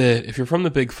is that if you're from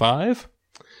the Big Five,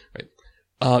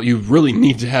 right, you really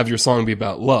need to have your song be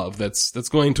about love. That's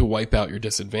going to wipe out your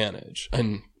disadvantage.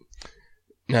 And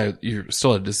now you're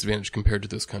still at a disadvantage compared to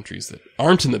those countries that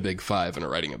aren't in the Big Five and are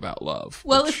writing about love.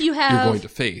 Well, which if you have- you're going to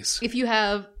face. If you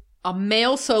have a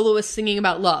male soloist singing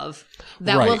about love,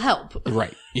 that Right. will help.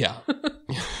 Right. Yeah.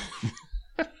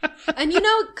 And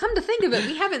come to think of it,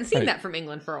 we haven't seen Right. that from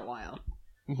England for a while.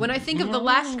 When I think of the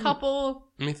last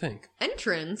couple Let me think.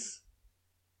 entrants,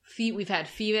 we've had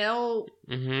female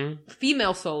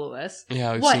soloists.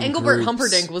 Yeah. we've What, seen Engelbert groups.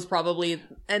 Humperdinck was probably,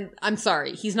 and I'm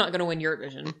sorry, he's not going to win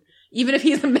Eurovision. Even if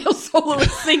he's a male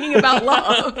soloist singing about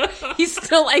love, he's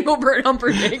still Engelbert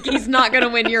Humperdinck. He's not going to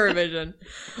win Eurovision.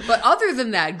 But other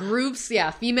than that, groups,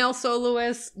 female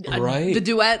soloists, Right. the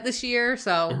duet this year,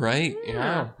 so. Right.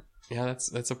 Yeah.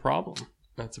 That's a problem.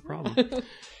 That's a problem.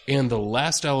 And the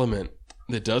last element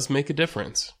that does make a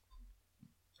difference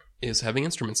is having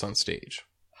instruments on stage.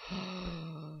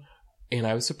 And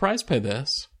I was surprised by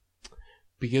this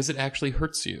because it actually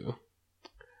hurts you.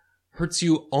 Hurts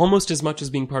you almost as much as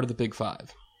being part of the Big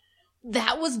Five.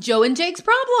 That was Joe and Jake's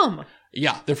problem.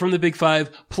 Yeah, they're from the Big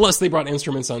Five, plus they brought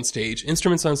instruments on stage.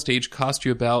 Instruments on stage cost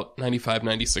you about 95,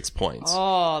 96 points.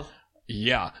 Oh,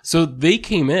 Yeah, so they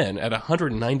came in at a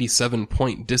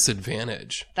 197-point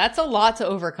disadvantage. that's a lot to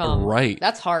overcome. Right.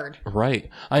 That's hard. Right.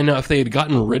 I know if they had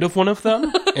gotten rid of one of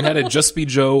them and had it just be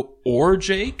Joe or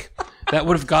Jake, That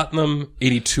would have gotten them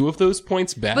 82 of those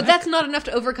points back. But that's not enough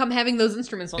to overcome having those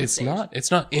instruments on It's stage. not.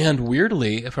 It's not. And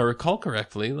weirdly, if I recall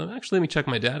correctly, let me check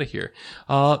my data here.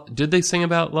 Did they sing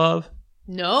about love?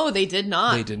 No, they did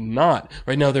not. They did not.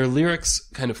 Right now, their lyrics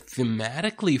kind of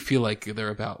thematically feel like they're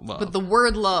about love. But the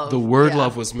word love. The word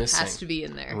love was missing. Has to be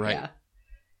in there. Right. Yeah.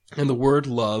 And the word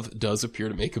love does appear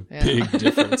to make a big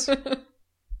difference.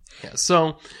 Yeah.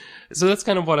 So that's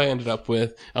kind of what I ended up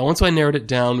with. Once I narrowed it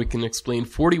down, we can explain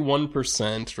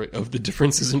 41% right, of the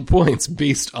differences in points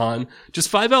based on just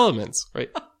 5 elements,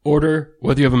 right? Order,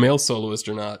 whether you have a male soloist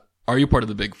or not. Are you part of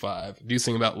the big 5? Do you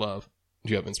sing about love?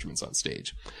 Do you have instruments on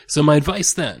stage? So my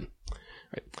advice then,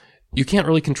 right? You can't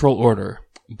really control order,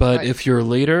 but if you're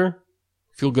later,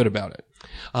 feel good about it.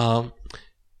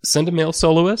 Send a male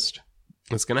soloist.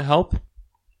 That's going to help.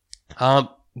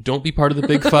 Don't be part of the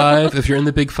big 5. If you're in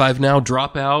the big 5 now,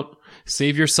 drop out.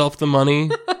 Save yourself the money.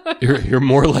 You're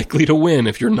more likely to win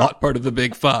if you're not part of the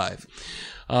big 5.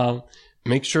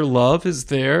 Make sure love is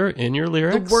there in your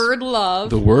lyrics. The word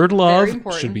love. The word love Very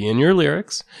important. should be in your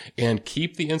lyrics. And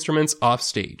keep the instruments off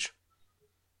stage.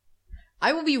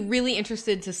 I will be really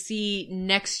interested to see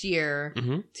next year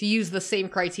to use the same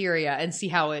criteria and see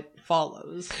how it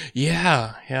follows.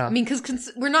 Yeah. I mean,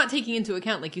 because we're not taking into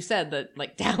account, like you said, the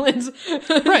like talents,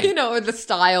 Right. or the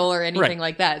style or anything Right.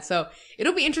 like that. So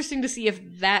it'll be interesting to see if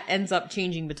that ends up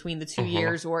changing between the 2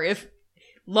 years, or if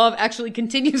love actually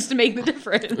continues to make the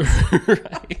difference.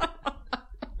 Right.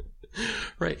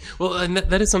 Right. Well, and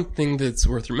that is something that's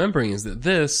worth remembering is that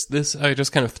this I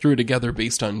just kind of threw together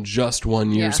based on just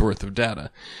 1 year's worth of data.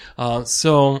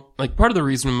 So like part of the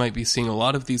reason we might be seeing a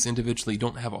lot of these individually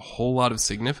don't have a whole lot of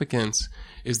significance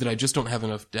is that I just don't have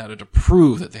enough data to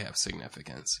prove that they have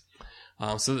significance.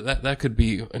 So that could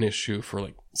be an issue for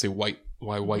like, say, why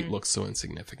white looks so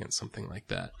insignificant, something like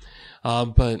that.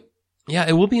 But yeah,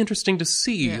 it will be interesting to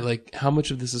see like how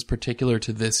much of this is particular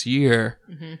to this year,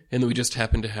 and that we just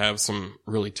happen to have some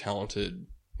really talented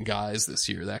guys this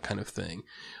year, that kind of thing.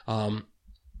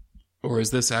 Or is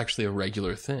this actually a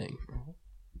regular thing?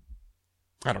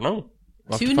 I don't know.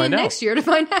 We'll have to Tune in find out. next year to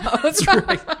find out. That's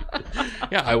right.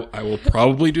 Yeah, I will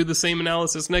probably do the same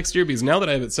analysis next year because now that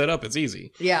I have it set up, it's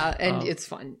easy. Yeah, and it's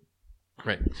fun.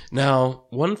 Right. Now,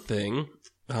 one thing,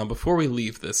 before we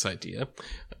leave this idea,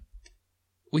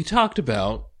 we talked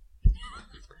about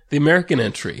the American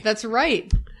entry. That's right.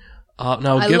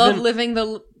 Now, I love living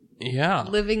the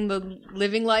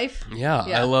living life. Yeah,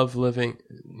 Yeah. I love living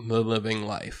the living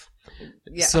life.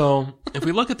 Yeah. So, if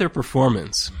we look at their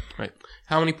performance, right,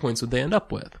 how many points would they end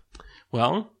up with?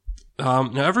 Well,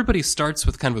 now everybody starts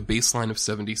with kind of a baseline of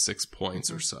 76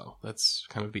 points or so. That's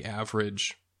kind of the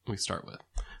average we start with.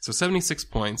 So 76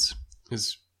 points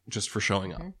is just for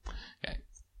showing up. Okay.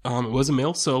 It was a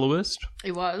male soloist.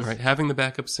 It was. Right. Having the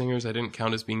backup singers, I didn't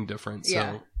count as being different.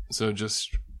 Yeah. So just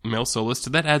male soloist.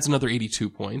 So that adds another 82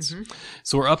 points.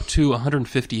 So we're up to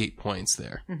 158 points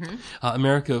there.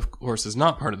 America, of course, is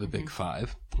not part of the Big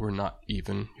 5. We're not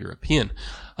even European.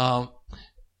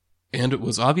 And it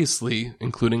was obviously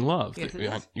including love. Yes, it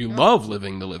is. You love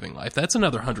living the living life. That's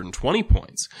another 120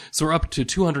 points. So we're up to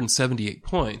 278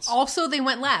 points. Also, they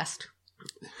went last.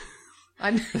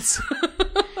 I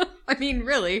mean,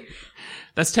 really.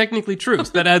 That's technically true.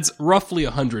 So that adds roughly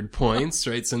 100 points,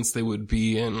 right? Since they would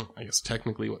be in, I guess,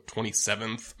 technically,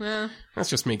 27th? Yeah. Let's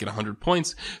just make it 100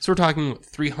 points. So we're talking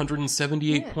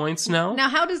 378 points now. Now,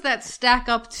 how does that stack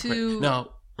up to... Now,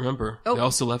 remember, they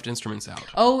also left instruments out.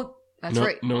 Oh, that's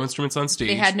right. No instruments on stage.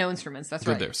 They had no instruments. That's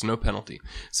Good right. there, so no penalty.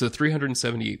 So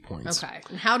 378 points. Okay.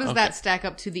 And how does that stack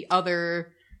up to the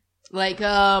other, like,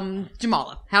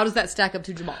 Jamala? How does that stack up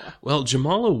to Jamala? Well,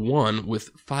 Jamala won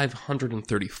with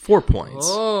 534 points.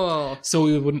 Oh. So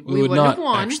we would wouldn't not have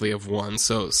won. actually have won.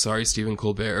 So sorry, Stephen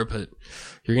Colbert, but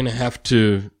you're going to have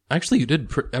to... Actually, you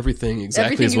did everything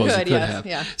exactly as well as you could have.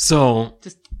 Yeah. So...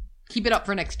 Just keep it up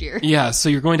for next year. Yeah, so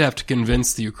you're going to have to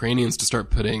convince the Ukrainians to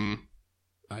start putting...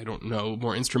 I don't know,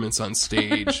 more instruments on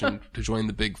stage and to join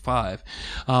the Big 5.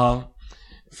 So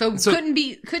couldn't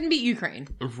beat Ukraine.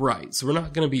 Right. So we're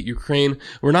not going to beat Ukraine.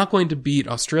 We're not going to beat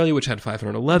Australia, which had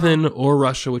 511, or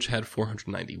Russia, which had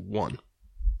 491.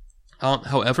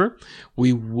 However,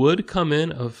 we would come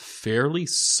in a fairly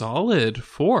solid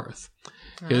fourth.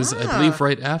 Because I believe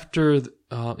right after,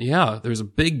 there's a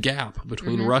big gap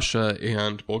between Russia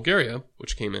and Bulgaria,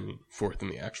 which came in fourth in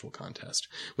the actual contest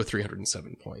with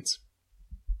 307 points.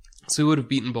 So we would have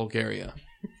beaten Bulgaria.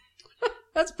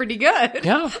 That's pretty good.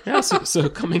 Yeah. So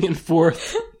coming in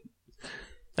fourth,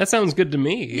 That sounds good to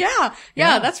me. Yeah,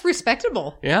 that's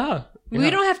respectable. Yeah. We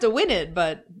don't have to win it,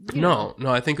 but No,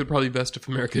 I think it would probably be best if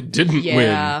America didn't win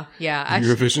yeah. the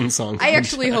Actually, Eurovision Song Contest. I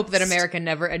actually hope that America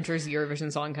never enters the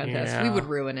Eurovision Song Contest. Yeah. We would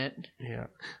ruin it. Yeah.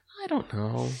 I don't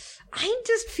know. I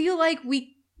just feel like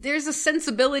there's a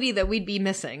sensibility that we'd be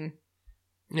missing.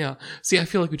 Yeah. See, I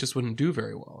feel like we just wouldn't do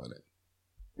very well in it.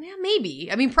 Yeah, maybe.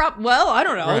 I mean, well, I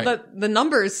don't know. Right. The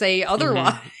numbers say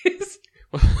otherwise.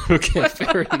 Okay,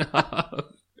 fair enough.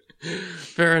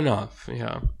 Fair enough,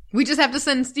 yeah. We just have to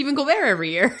send Stephen Colbert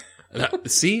every year.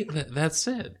 See, that's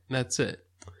it. That's it.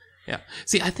 Yeah.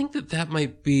 See, I think that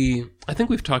might be... I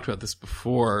think we've talked about this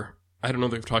before. I don't know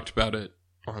if we've talked about it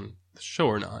on the show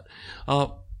or not.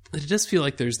 It does feel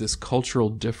like there's this cultural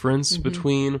difference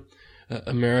between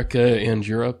America and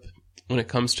Europe when it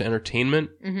comes to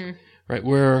entertainment, right?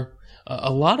 Where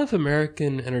a lot of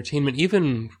American entertainment,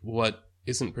 even what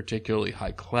isn't particularly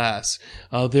high class,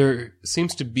 there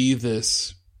seems to be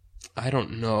this, I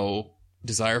don't know,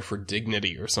 desire for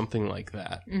dignity or something like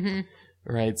that,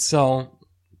 right? So,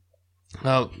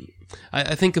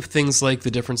 I think of things like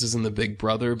the differences in the Big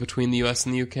Brother between the U.S.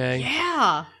 and the U.K.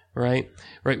 Yeah. Right,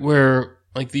 where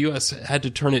like the U.S. had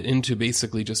to turn it into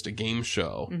basically just a game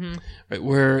show, right?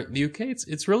 Where the U.K.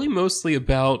 it's really mostly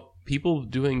about people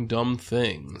doing dumb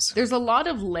things. There's a lot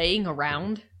of laying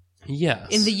around. Yes.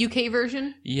 In the UK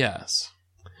version? Yes.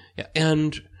 Yeah,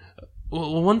 and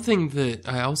one thing that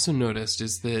I also noticed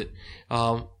is that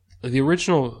the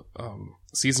original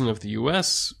season of the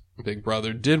US Big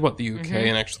Brother did what the UK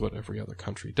and actually what every other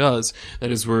country does. That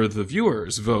is where the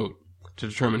viewers vote to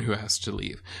determine who has to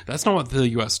leave. That's not what the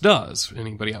US does.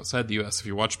 Anybody outside the US, if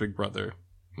you watch Big Brother,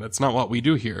 that's not what we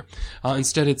do here.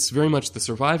 Instead, it's very much the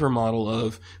Survivor model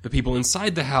of the people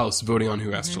inside the house voting on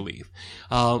who has to leave.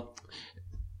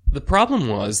 The problem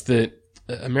was that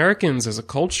Americans as a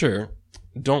culture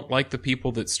don't like the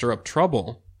people that stir up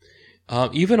trouble,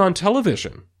 even on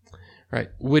television,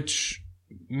 right? Which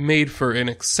made for an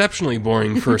exceptionally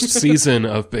boring first season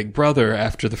of Big Brother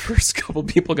after the first couple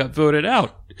people got voted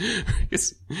out.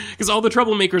 Because all the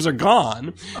troublemakers are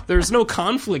gone. There's no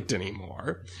conflict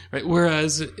anymore, right?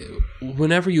 Whereas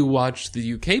whenever you watch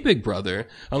the UK Big Brother,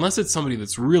 unless it's somebody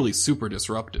that's really super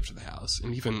disruptive to the house,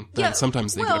 and even then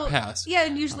sometimes they get a pass. Yeah,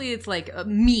 and usually it's like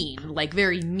mean, like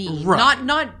very mean. Right.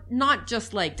 Not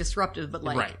just like disruptive, but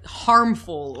like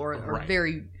harmful or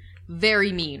very,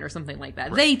 very mean or something like that.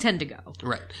 Right. They tend to go.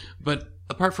 Right. But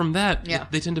apart from that,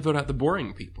 they tend to vote out the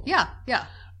boring people. Yeah.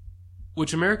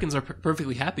 Which Americans are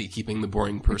perfectly happy keeping the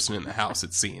boring person in the house,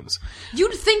 it seems.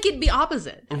 You'd think it'd be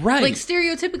opposite. Right. Like,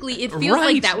 stereotypically, it feels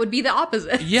like that would be the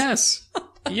opposite. Yes.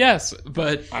 Yes.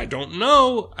 But I don't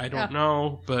know.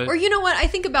 But... Or you know what? I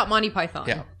think about Monty Python.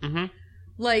 Yeah. Mm-hmm.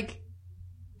 Like,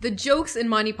 the jokes in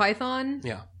Monty Python...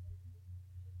 Yeah.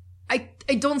 I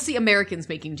don't see Americans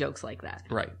making jokes like that.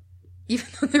 Right. Even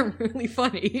though they're really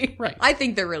funny. Right. I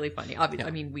think they're really funny. Obviously,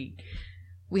 I mean,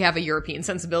 we have a European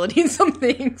sensibility in some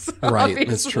things. Right, obviously.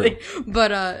 that's true.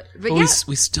 But yeah.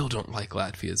 We still don't like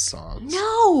Latvia's songs.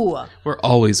 No! We're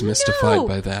always mystified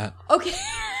by that. Okay.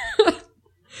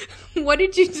 What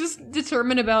did you just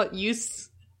determine about Use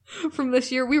from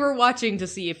this year? We were watching to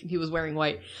see if he was wearing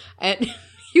white, and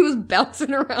he was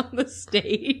bouncing around the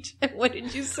stage. And what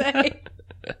did you say?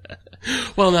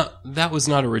 Well, now, that was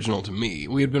not original to me.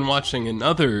 We had been watching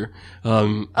another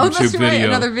YouTube that's right, video.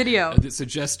 Another video. That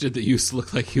suggested that Yus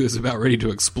looked like he was about ready to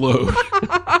explode.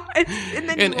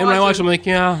 and when I watched him, I'm like,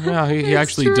 yeah, he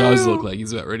actually does true. look like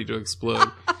he's about ready to explode.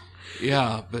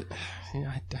 Yeah, but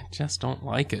I just don't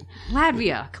like it.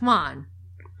 Latvia, come on.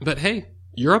 But hey,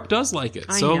 Europe does like it.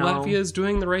 I So know. Latvia is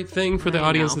doing the right thing for the I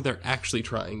audience know. that they're actually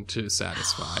trying to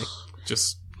satisfy.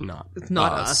 Just not It's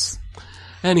not us.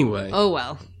 Anyway. Oh,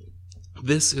 well.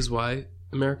 This is why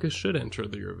America should enter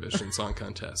the Eurovision Song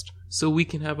Contest. So we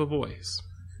can have a voice.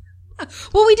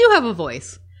 Well, we do have a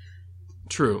voice.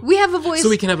 True. We have a voice. So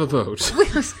we can have a vote. So we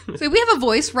have a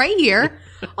voice right here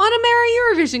on a Mara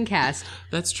Eurovision cast,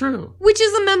 That's true. which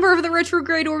is a member of the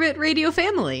Retrograde Orbit radio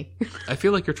family. I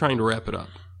feel like you're trying to wrap it up.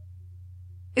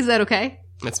 Is that okay?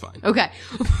 That's fine. Okay.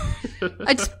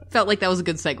 I just felt like that was a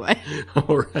good segue.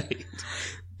 All right.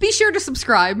 Be sure to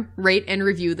subscribe, rate, and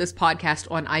review this podcast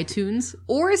on iTunes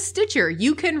or Stitcher.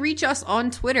 You can reach us on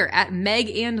Twitter at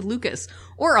Meg and Lucas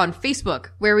or on Facebook,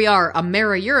 where we are a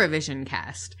Mara Eurovision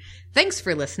cast. Thanks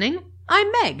for listening. I'm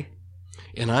Meg.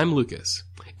 And I'm Lucas.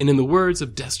 And in the words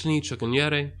of Destiny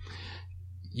Chukanyere,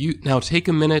 you now take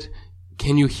a minute.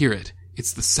 Can you hear it?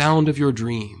 It's the sound of your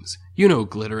dreams. You know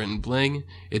glitter and bling.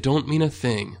 It don't mean a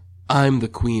thing. I'm the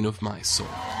queen of my soul.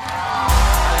 I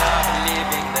love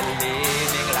living the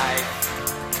living life.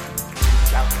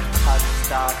 Shout and touch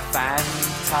a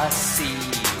fantasy.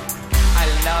 I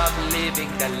love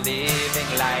living the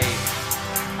living life.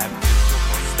 A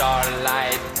beautiful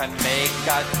starlight can make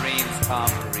our dreams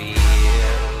come real.